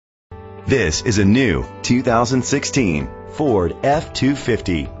This is a new 2016 Ford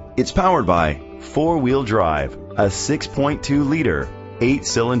F-250. It's powered by four-wheel drive, a 6.2-liter,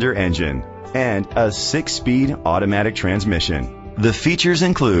 8-cylinder engine, and a 6-speed automatic transmission. The features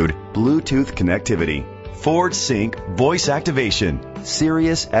include Bluetooth connectivity, Ford Sync voice activation,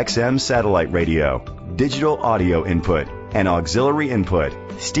 Sirius XM satellite radio, digital audio input, and auxiliary input,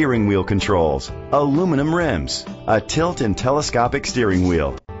 steering wheel controls, aluminum rims, a tilt and telescopic steering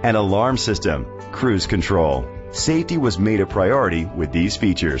wheel, an alarm system, cruise control. Safety was made a priority with these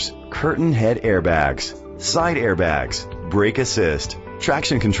features: curtain head airbags, side airbags, brake assist,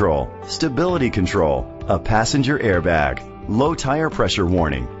 traction control, stability control, a passenger airbag, low tire pressure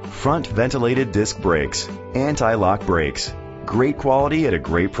warning, front ventilated disc brakes, anti-lock brakes. Great quality at a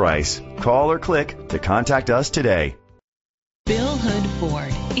great price. Call or click to contact us today. Bill Hood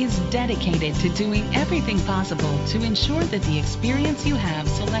Ford is dedicated to doing everything possible to ensure that the experience you have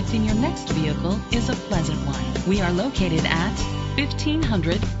selecting your next vehicle is a pleasant one. We are located at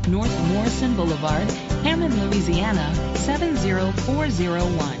 1500 North Morrison Boulevard, Hammond, Louisiana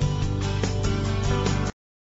 70401.